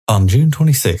On June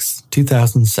 26,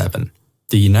 2007,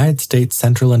 the United States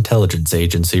Central Intelligence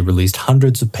Agency released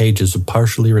hundreds of pages of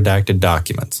partially redacted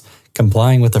documents,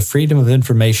 complying with a Freedom of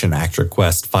Information Act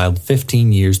request filed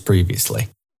 15 years previously.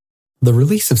 The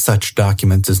release of such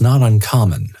documents is not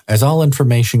uncommon, as all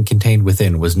information contained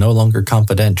within was no longer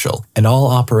confidential, and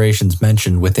all operations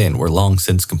mentioned within were long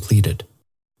since completed.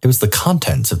 It was the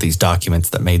contents of these documents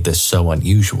that made this so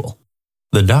unusual.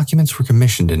 The documents were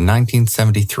commissioned in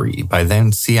 1973 by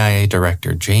then CIA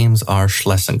Director James R.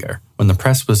 Schlesinger, when the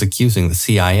press was accusing the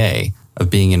CIA of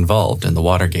being involved in the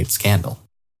Watergate scandal.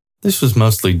 This was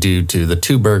mostly due to the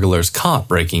two burglars caught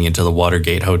breaking into the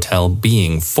Watergate Hotel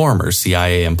being former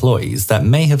CIA employees that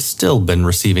may have still been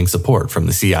receiving support from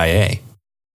the CIA.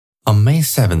 On May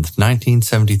 7,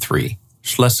 1973,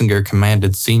 Schlesinger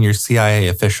commanded senior CIA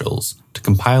officials to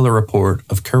compile a report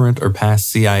of current or past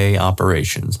CIA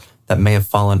operations that may have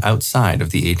fallen outside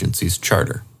of the agency's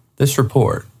charter. This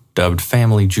report, dubbed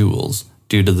Family Jewels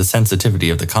due to the sensitivity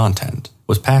of the content,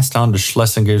 was passed on to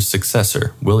Schlesinger's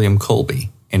successor, William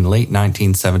Colby, in late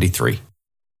 1973.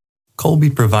 Colby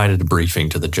provided a briefing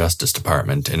to the Justice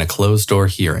Department in a closed-door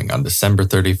hearing on December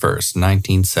 31,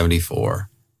 1974,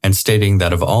 and stating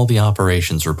that of all the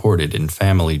operations reported in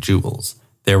Family Jewels,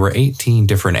 there were 18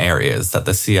 different areas that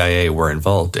the CIA were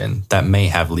involved in that may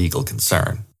have legal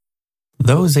concern.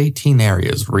 Those 18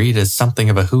 areas read as something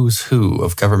of a who's who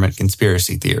of government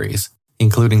conspiracy theories,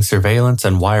 including surveillance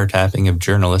and wiretapping of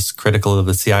journalists critical of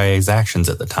the CIA's actions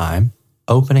at the time,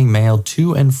 opening mail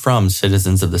to and from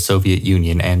citizens of the Soviet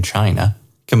Union and China,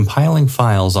 compiling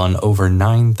files on over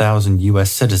 9,000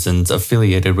 U.S. citizens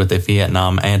affiliated with the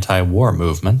Vietnam anti-war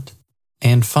movement,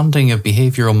 and funding of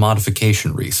behavioral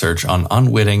modification research on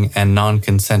unwitting and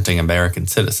non-consenting American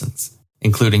citizens,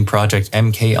 including Project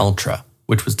MKUltra,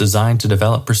 which was designed to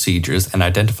develop procedures and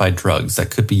identify drugs that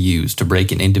could be used to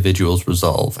break an individual's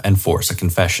resolve and force a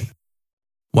confession.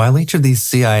 While each of these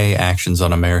CIA actions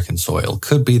on American soil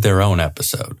could be their own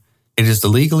episode, it is the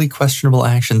legally questionable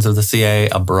actions of the CIA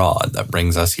abroad that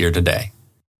brings us here today.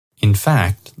 In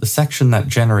fact, the section that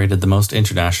generated the most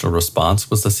international response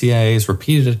was the CIA's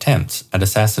repeated attempts at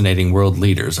assassinating world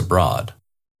leaders abroad.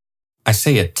 I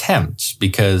say attempts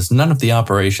because none of the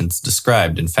operations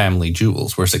described in Family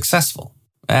Jewels were successful,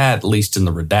 at least in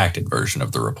the redacted version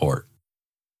of the report.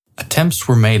 Attempts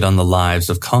were made on the lives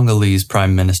of Congolese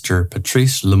Prime Minister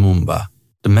Patrice Lumumba,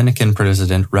 Dominican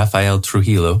President Rafael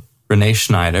Trujillo, René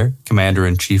Schneider,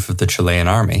 Commander-in-Chief of the Chilean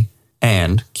Army,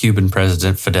 and Cuban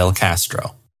President Fidel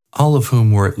Castro, all of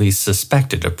whom were at least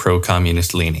suspected of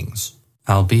pro-communist leanings,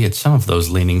 albeit some of those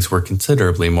leanings were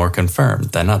considerably more confirmed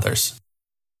than others.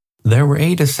 There were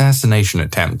 8 assassination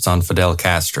attempts on Fidel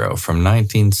Castro from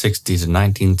 1960 to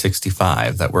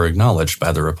 1965 that were acknowledged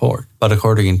by the report, but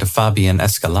according to Fabian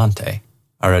Escalante,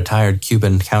 a retired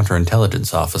Cuban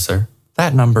counterintelligence officer,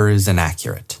 that number is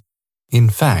inaccurate. In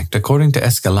fact, according to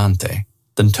Escalante,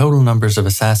 the total numbers of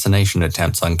assassination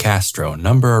attempts on Castro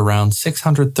number around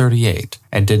 638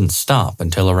 and didn't stop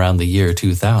until around the year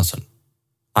 2000.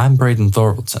 I'm Braden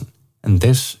Thorvaldson, and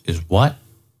this is What?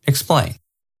 Explain.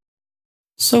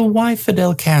 So why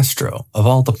Fidel Castro, of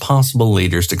all the possible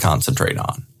leaders to concentrate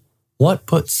on? What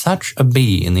put such a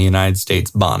bee in the United States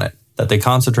bonnet that they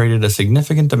concentrated a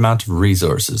significant amount of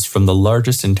resources from the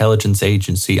largest intelligence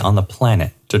agency on the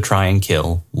planet to try and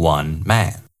kill one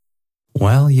man?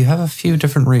 Well, you have a few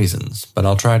different reasons, but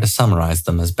I'll try to summarize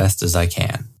them as best as I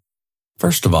can.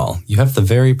 First of all, you have the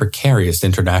very precarious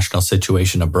international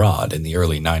situation abroad in the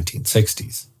early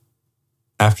 1960s.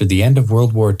 After the end of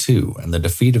World War II and the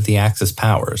defeat of the Axis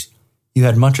powers, you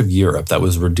had much of Europe that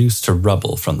was reduced to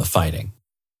rubble from the fighting.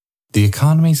 The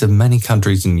economies of many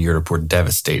countries in Europe were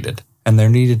devastated, and there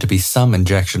needed to be some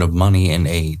injection of money and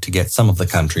aid to get some of the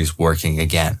countries working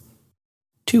again.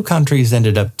 2 countries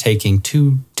ended up taking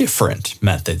 2 different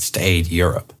methods to aid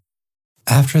Europe.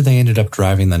 After they ended up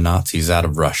driving the Nazis out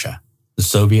of Russia, the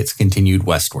Soviets continued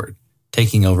westward,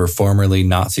 taking over formerly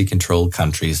Nazi-controlled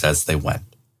countries as they went.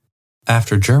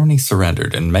 After Germany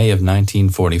surrendered in May of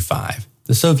 1945,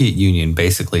 the Soviet Union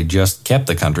basically just kept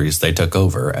the countries they took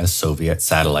over as Soviet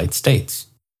satellite states.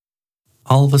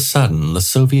 All of a sudden, the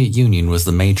Soviet Union was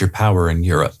the major power in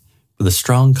Europe, with a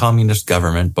strong communist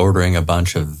government bordering a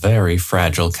bunch of very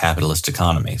fragile capitalist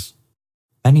economies.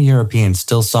 Many Europeans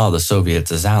still saw the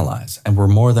Soviets as allies and were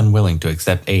more than willing to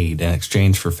accept aid in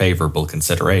exchange for favorable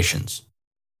considerations.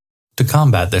 To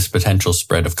combat this potential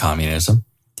spread of communism,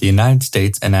 the United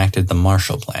States enacted the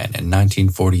Marshall Plan in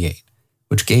 1948,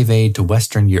 which gave aid to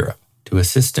Western Europe to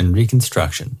assist in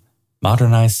reconstruction,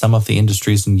 modernize some of the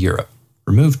industries in Europe,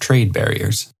 remove trade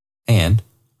barriers, and,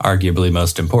 arguably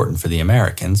most important for the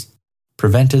Americans,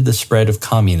 prevented the spread of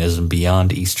communism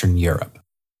beyond Eastern Europe.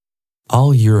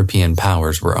 All European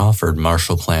powers were offered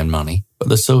Marshall Plan money, but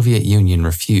the Soviet Union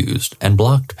refused and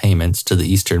blocked payments to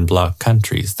the Eastern Bloc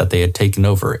countries that they had taken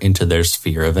over into their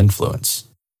sphere of influence.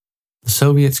 The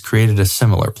Soviets created a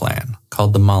similar plan,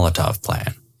 called the Molotov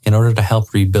Plan, in order to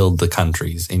help rebuild the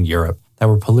countries in Europe that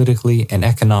were politically and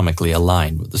economically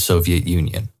aligned with the Soviet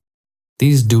Union.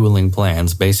 These dueling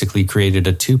plans basically created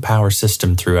a two-power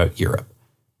system throughout Europe,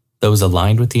 those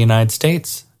aligned with the United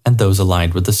States and those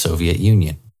aligned with the Soviet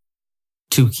Union.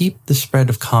 To keep the spread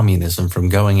of communism from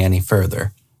going any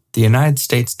further, the United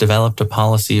States developed a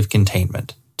policy of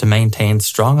containment to maintain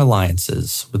strong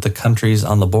alliances with the countries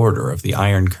on the border of the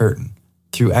Iron Curtain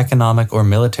through economic or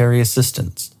military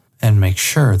assistance and make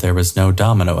sure there was no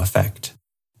domino effect.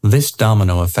 This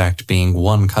domino effect being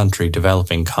one country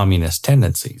developing communist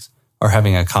tendencies or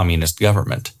having a communist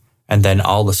government, and then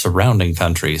all the surrounding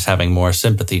countries having more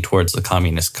sympathy towards the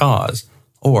communist cause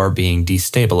or being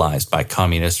destabilized by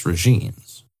communist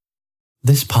regimes.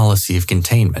 This policy of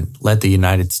containment led the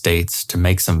United States to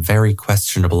make some very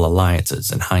questionable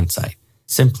alliances in hindsight,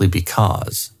 simply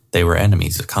because they were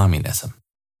enemies of communism.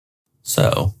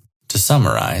 So, to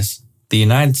summarize, the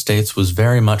United States was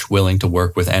very much willing to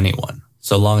work with anyone,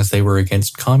 so long as they were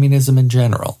against communism in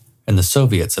general, and the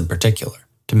Soviets in particular,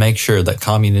 to make sure that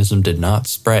communism did not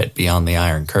spread beyond the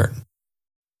Iron Curtain.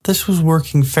 This was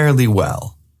working fairly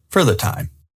well, for the time,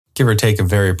 give or take a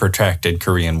very protracted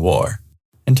Korean War,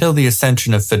 until the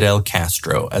ascension of Fidel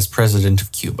Castro as president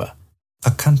of Cuba,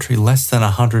 a country less than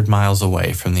 100 miles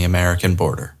away from the American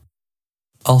border.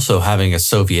 Also, having a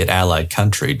Soviet-allied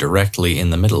country directly in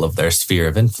the middle of their sphere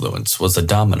of influence was a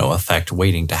domino effect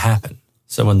waiting to happen,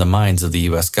 so in the minds of the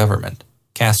US government,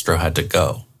 Castro had to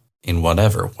go, in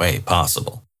whatever way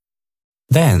possible.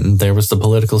 Then there was the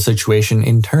political situation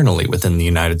internally within the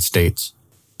United States.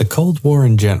 The Cold War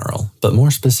in general, but more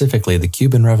specifically the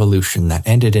Cuban Revolution that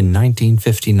ended in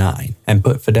 1959 and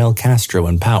put Fidel Castro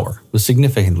in power, was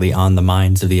significantly on the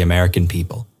minds of the American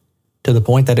people, to the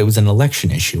point that it was an election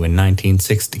issue in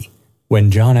 1960, when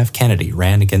John F. Kennedy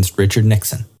ran against Richard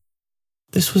Nixon.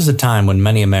 This was a time when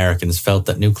many Americans felt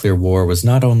that nuclear war was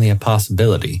not only a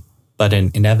possibility, but an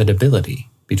inevitability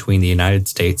between the United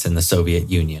States and the Soviet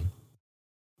Union.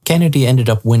 Kennedy ended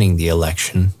up winning the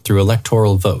election through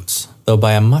electoral votes, though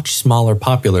by a much smaller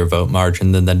popular vote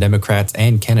margin than the Democrats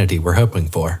and Kennedy were hoping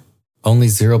for, only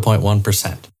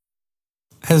 0.1%.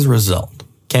 As a result,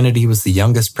 Kennedy was the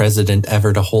youngest president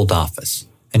ever to hold office,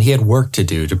 and he had work to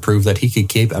do to prove that he could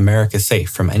keep America safe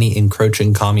from any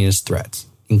encroaching communist threats,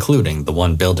 including the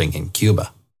one building in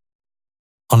Cuba.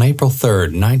 On April 3,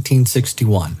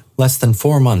 1961, less than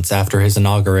 4 months after his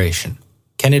inauguration,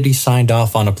 Kennedy signed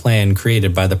off on a plan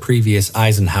created by the previous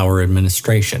Eisenhower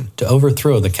administration to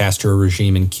overthrow the Castro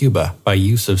regime in Cuba by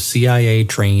use of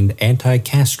CIA-trained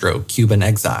anti-Castro Cuban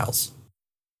exiles.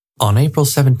 On April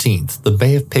 17th, the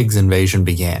Bay of Pigs invasion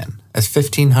began, as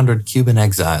 1,500 Cuban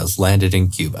exiles landed in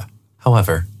Cuba.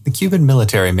 However, the Cuban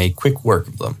military made quick work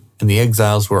of them, and the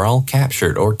exiles were all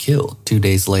captured or killed 2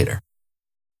 days later.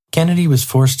 Kennedy was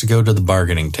forced to go to the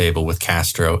bargaining table with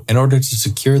Castro in order to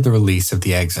secure the release of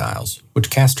the exiles, which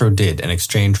Castro did in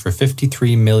exchange for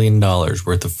 $53 million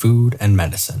worth of food and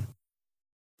medicine.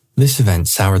 This event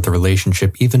soured the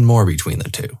relationship even more between the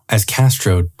two, as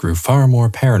Castro grew far more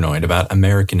paranoid about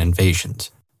American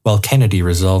invasions, while Kennedy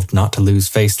resolved not to lose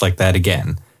face like that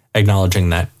again, acknowledging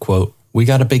that, quote, "We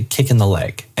got a big kick in the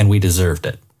leg, and we deserved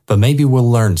it, but maybe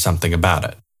we'll learn something about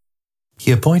it."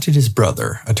 He appointed his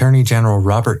brother, Attorney General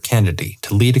Robert Kennedy,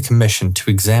 to lead a commission to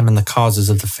examine the causes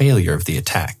of the failure of the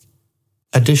attack.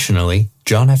 Additionally,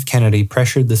 John F. Kennedy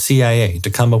pressured the CIA to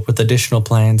come up with additional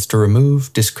plans to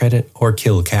remove, discredit, or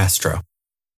kill Castro.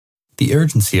 The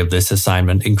urgency of this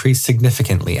assignment increased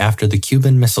significantly after the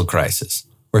Cuban Missile Crisis,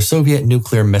 where Soviet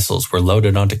nuclear missiles were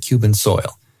loaded onto Cuban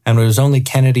soil, and it was only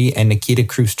Kennedy and Nikita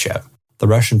Khrushchev, the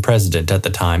Russian president at the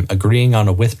time, agreeing on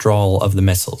a withdrawal of the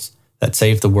missiles that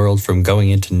saved the world from going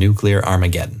into nuclear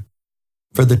Armageddon.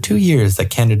 For the 2 years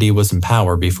that Kennedy was in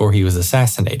power before he was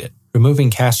assassinated, removing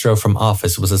Castro from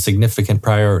office was a significant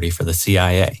priority for the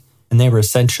CIA, and they were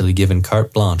essentially given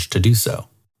carte blanche to do so,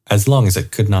 as long as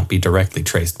it could not be directly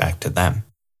traced back to them.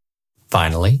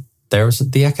 Finally, there was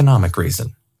the economic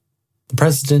reason. The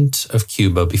president of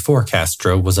Cuba before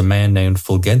Castro was a man named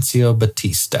Fulgencio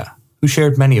Batista, who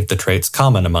shared many of the traits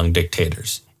common among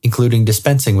dictators, including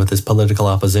dispensing with his political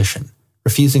opposition,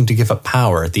 refusing to give up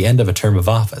power at the end of a term of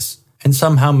office, and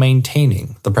somehow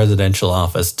maintaining the presidential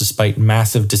office despite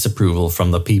massive disapproval from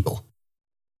the people.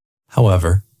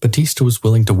 However, Batista was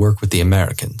willing to work with the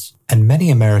Americans, and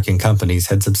many American companies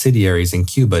had subsidiaries in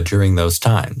Cuba during those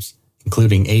times,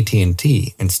 including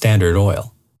AT&T and Standard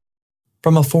Oil.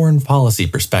 From a foreign policy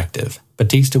perspective,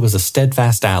 Batista was a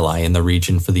steadfast ally in the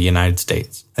region for the United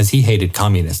States, as he hated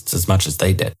communists as much as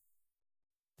they did.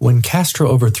 When Castro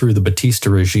overthrew the Batista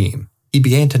regime, he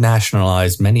began to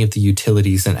nationalize many of the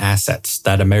utilities and assets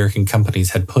that American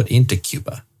companies had put into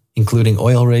Cuba, including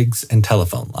oil rigs and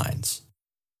telephone lines.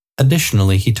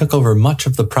 Additionally, he took over much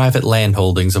of the private land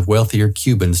holdings of wealthier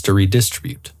Cubans to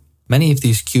redistribute. Many of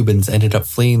these Cubans ended up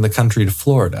fleeing the country to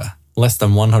Florida, less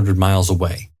than 100 miles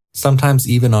away, sometimes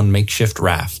even on makeshift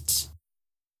rafts.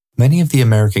 Many of the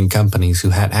American companies who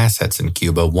had assets in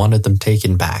Cuba wanted them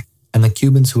taken back, and the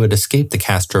Cubans who had escaped the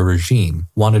Castro regime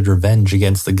wanted revenge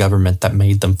against the government that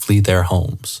made them flee their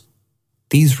homes.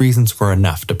 These reasons were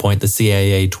enough to point the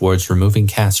CIA towards removing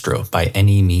Castro by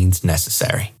any means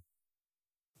necessary.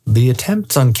 The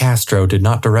attempts on Castro did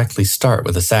not directly start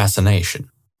with assassination.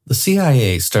 The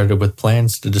CIA started with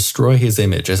plans to destroy his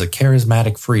image as a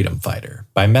charismatic freedom fighter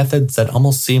by methods that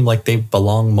almost seemed like they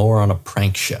belonged more on a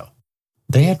prank show.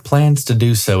 They had plans to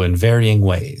do so in varying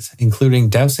ways, including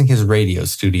dousing his radio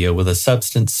studio with a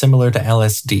substance similar to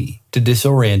LSD to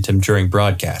disorient him during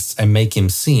broadcasts and make him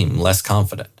seem less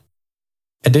confident.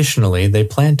 Additionally, they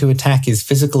planned to attack his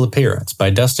physical appearance by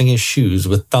dusting his shoes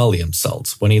with thallium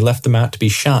salts when he left them out to be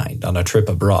shined on a trip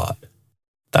abroad.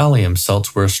 Thallium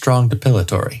salts were a strong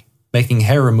depilatory, making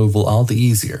hair removal all the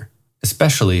easier,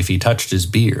 especially if he touched his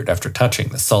beard after touching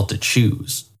the salted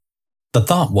shoes. The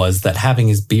thought was that having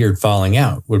his beard falling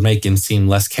out would make him seem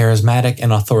less charismatic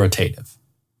and authoritative.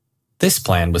 This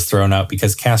plan was thrown out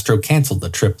because Castro canceled the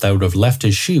trip that would have left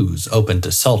his shoes open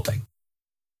to salting.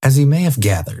 As you may have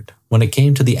gathered, when it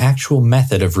came to the actual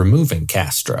method of removing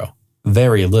Castro,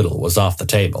 very little was off the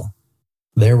table.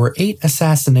 There were 8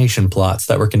 assassination plots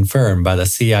that were confirmed by the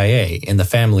CIA in the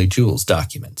Family Jewels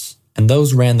documents, and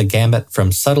those ran the gamut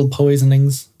from subtle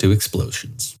poisonings to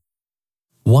explosions.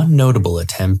 One notable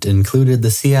attempt included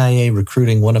the CIA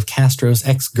recruiting one of Castro's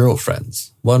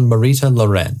ex-girlfriends, one Marita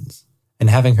Lorenz, and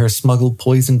having her smuggle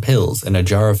poison pills in a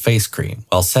jar of face cream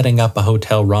while setting up a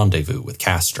hotel rendezvous with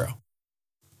Castro.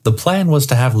 The plan was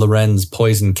to have Lorenz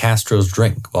poison Castro's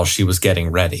drink while she was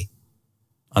getting ready.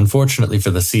 Unfortunately for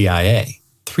the CIA,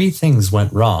 3 things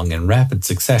went wrong in rapid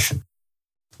succession.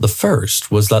 The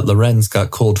first was that Lorenz got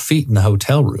cold feet in the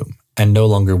hotel room and no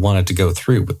longer wanted to go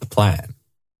through with the plan.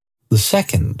 The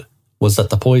second was that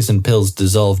the poison pills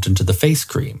dissolved into the face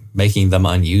cream, making them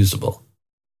unusable.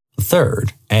 The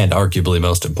third, and arguably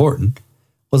most important,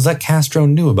 was that Castro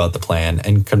knew about the plan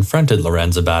and confronted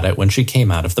Lorenz about it when she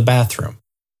came out of the bathroom.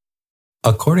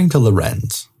 According to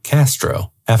Lorenz,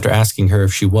 Castro, after asking her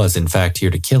if she was in fact here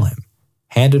to kill him,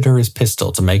 handed her his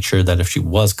pistol to make sure that if she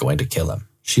was going to kill him,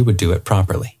 she would do it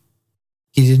properly.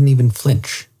 He didn't even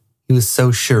flinch. He was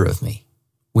so sure of me.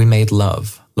 We made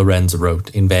love, Lorenz wrote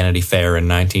in Vanity Fair in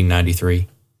 1993.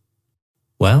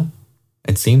 Well,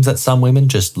 it seems that some women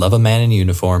just love a man in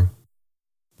uniform.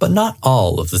 But not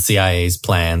all of the CIA's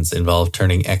plans involved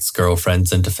turning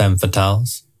ex-girlfriends into femme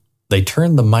fatales. They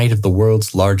turned the might of the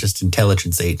world's largest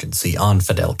intelligence agency on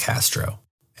Fidel Castro,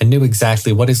 and knew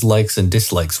exactly what his likes and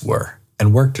dislikes were,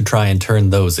 and worked to try and turn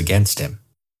those against him.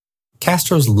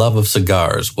 Castro's love of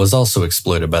cigars was also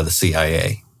exploited by the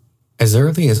CIA. As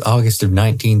early as August of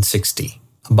 1960,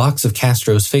 a box of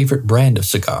Castro's favorite brand of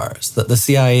cigars that the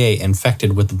CIA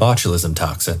infected with the botulism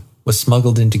toxin was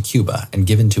smuggled into Cuba and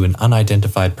given to an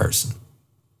unidentified person.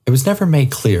 It was never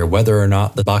made clear whether or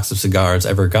not the box of cigars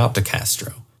ever got to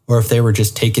Castro, or if they were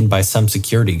just taken by some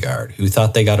security guard who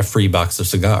thought they got a free box of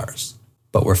cigars,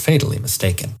 but were fatally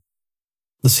mistaken.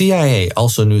 The CIA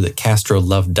also knew that Castro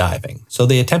loved diving, so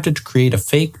they attempted to create a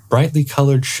fake, brightly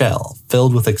colored shell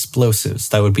filled with explosives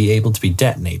that would be able to be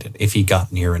detonated if he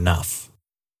got near enough.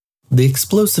 The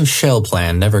explosive shell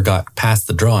plan never got past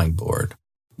the drawing board.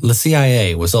 The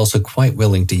CIA was also quite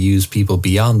willing to use people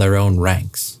beyond their own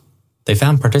ranks. They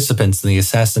found participants in the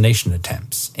assassination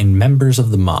attempts in members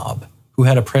of the mob, who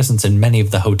had a presence in many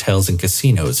of the hotels and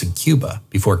casinos in Cuba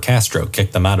before Castro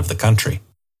kicked them out of the country.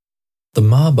 The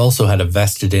mob also had a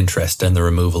vested interest in the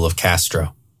removal of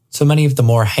Castro, so many of the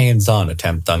more hands-on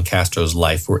attempts on Castro's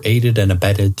life were aided and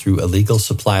abetted through illegal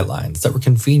supply lines that were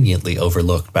conveniently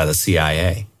overlooked by the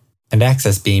CIA, and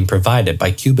access being provided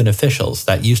by Cuban officials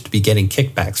that used to be getting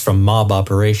kickbacks from mob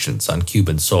operations on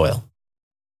Cuban soil.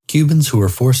 Cubans who were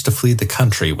forced to flee the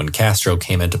country when Castro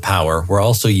came into power were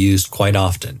also used quite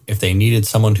often if they needed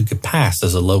someone who could pass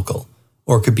as a local,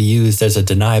 or could be used as a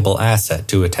deniable asset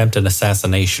to attempt an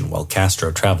assassination while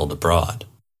Castro traveled abroad.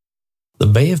 The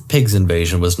Bay of Pigs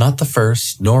invasion was not the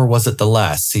first, nor was it the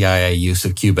last CIA use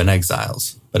of Cuban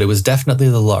exiles. but it was definitely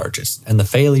the largest, and the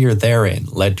failure therein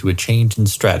led to a change in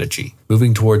strategy,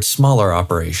 moving towards smaller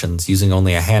operations using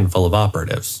only a handful of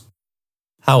operatives.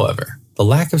 However, the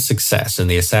lack of success in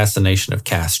the assassination of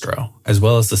Castro, as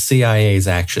well as the CIA's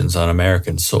actions on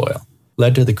American soil,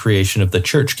 led to the creation of the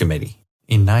Church Committee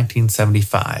in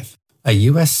 1975, a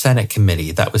U.S. Senate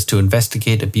committee that was to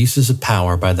investigate abuses of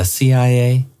power by the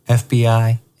CIA,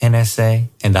 FBI, NSA,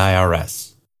 and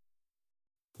IRS.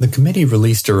 The committee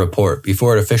released a report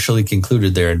before it officially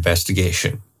concluded their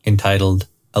investigation, entitled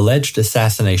Alleged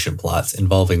Assassination Plots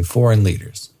Involving Foreign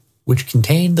Leaders, which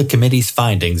contained the committee's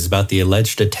findings about the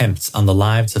alleged attempts on the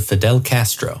lives of Fidel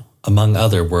Castro, among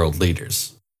other world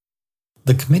leaders.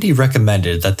 The committee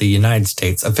recommended that the United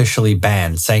States officially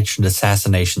ban sanctioned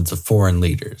assassinations of foreign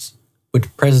leaders,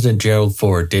 which President Gerald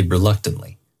Ford did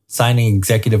reluctantly, signing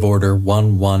Executive Order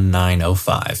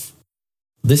 11905.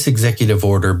 This executive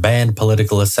order banned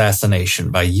political assassination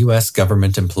by U.S.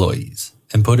 government employees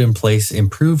and put in place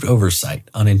improved oversight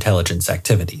on intelligence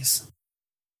activities.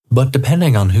 But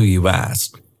depending on who you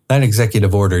ask, that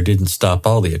executive order didn't stop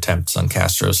all the attempts on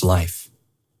Castro's life.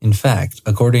 In fact,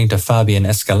 according to Fabian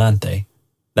Escalante,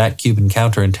 that Cuban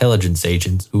counterintelligence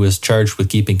agent who was charged with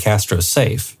keeping Castro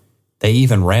safe, they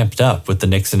even ramped up with the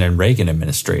Nixon and Reagan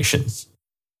administrations.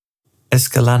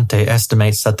 Escalante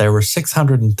estimates that there were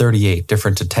 638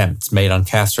 different attempts made on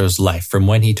Castro's life from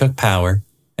when he took power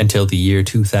until the year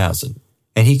 2000,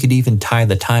 and he could even tie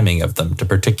the timing of them to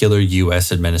particular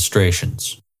U.S.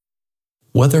 administrations.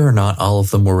 Whether or not all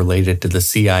of them were related to the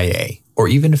CIA, or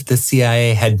even if the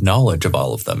CIA had knowledge of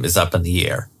all of them, is up in the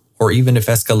air, or even if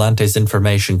Escalante's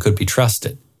information could be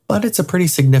trusted, but it's a pretty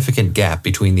significant gap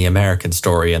between the American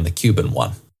story and the Cuban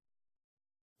one.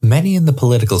 Many in the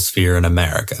political sphere in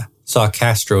America saw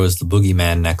Castro as the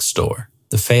boogeyman next door,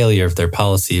 the failure of their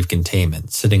policy of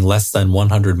containment sitting less than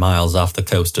 100 miles off the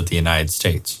coast of the United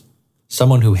States,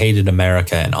 someone who hated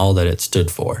America and all that it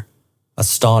stood for, a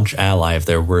staunch ally of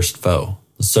their worst foe,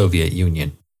 the Soviet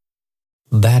Union.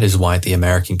 That is why the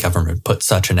American government put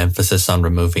such an emphasis on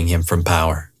removing him from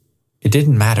power. It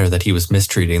didn't matter that he was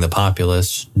mistreating the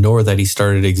populace, nor that he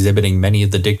started exhibiting many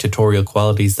of the dictatorial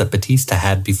qualities that Batista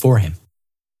had before him.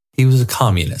 He was a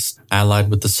communist, allied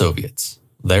with the Soviets.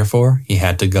 Therefore, he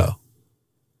had to go.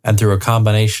 And through a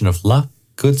combination of luck,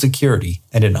 good security,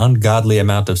 and an ungodly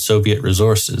amount of Soviet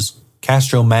resources,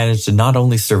 Castro managed to not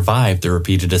only survive the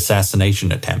repeated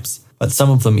assassination attempts, but some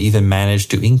of them even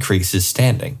managed to increase his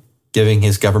standing, giving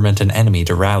his government an enemy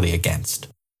to rally against.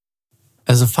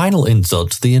 As a final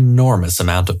insult to the enormous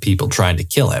amount of people trying to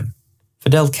kill him,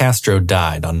 Fidel Castro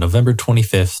died on November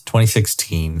 25,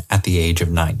 2016, at the age of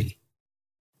 90.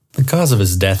 The cause of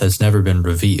his death has never been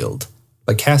revealed,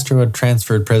 but Castro had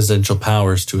transferred presidential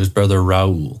powers to his brother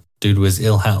Raul due to his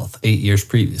ill health 8 years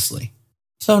previously,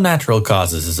 so natural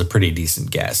causes is a pretty decent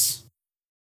guess.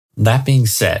 That being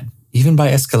said, even by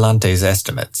Escalante's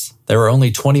estimates, there were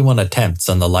only 21 attempts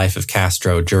on the life of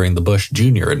Castro during the Bush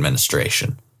Jr.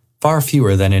 administration, far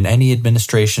fewer than in any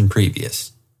administration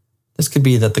previous. This could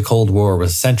be that the Cold War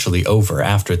was essentially over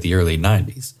after the early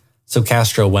 90s, so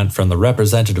Castro went from the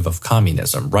representative of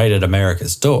communism right at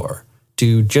America's door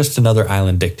to just another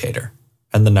island dictator,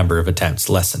 and the number of attempts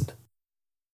lessened.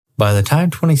 By the time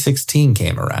 2016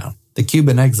 came around, the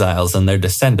Cuban exiles and their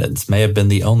descendants may have been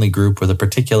the only group with a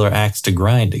particular axe to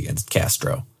grind against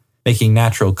Castro, making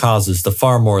natural causes the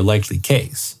far more likely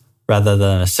case, rather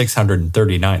than a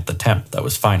 639th attempt that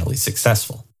was finally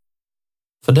successful.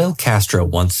 Fidel Castro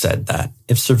once said that,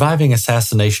 if surviving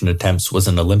assassination attempts was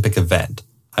an Olympic event,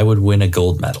 I would win a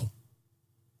gold medal.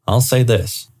 I'll say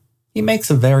this, he makes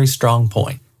a very strong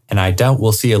point, and I doubt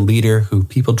we'll see a leader who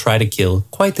people try to kill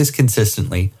quite this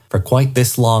consistently for quite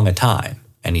this long a time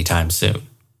anytime soon.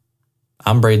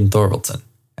 I'm Braden Thorvaldson,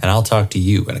 and I'll talk to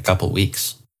you in a couple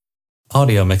weeks.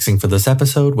 Audio mixing for this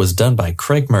episode was done by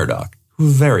Craig Murdoch, who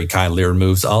very kindly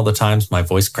removes all the times my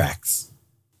voice cracks.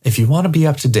 If you want to be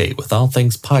up to date with all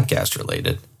things podcast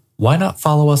related, why not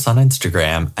follow us on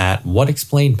Instagram at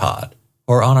WhatExplainPod,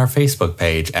 or on our Facebook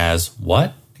page as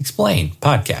What Explain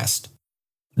Podcast.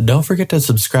 Don't forget to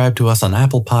subscribe to us on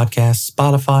Apple Podcasts,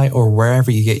 Spotify, or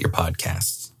wherever you get your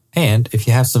podcasts. And if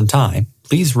you have some time,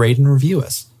 please rate and review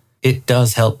us. It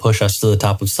does help push us to the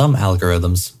top of some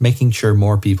algorithms, making sure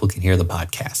more people can hear the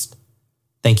podcast.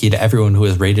 Thank you to everyone who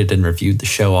has rated and reviewed the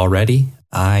show already.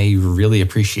 I really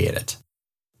appreciate it.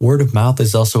 Word of mouth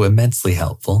is also immensely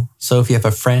helpful, so if you have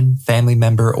a friend, family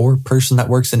member, or person that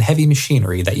works in heavy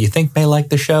machinery that you think may like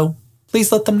the show,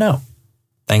 please let them know.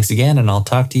 Thanks again, and I'll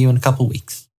talk to you in a couple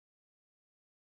weeks.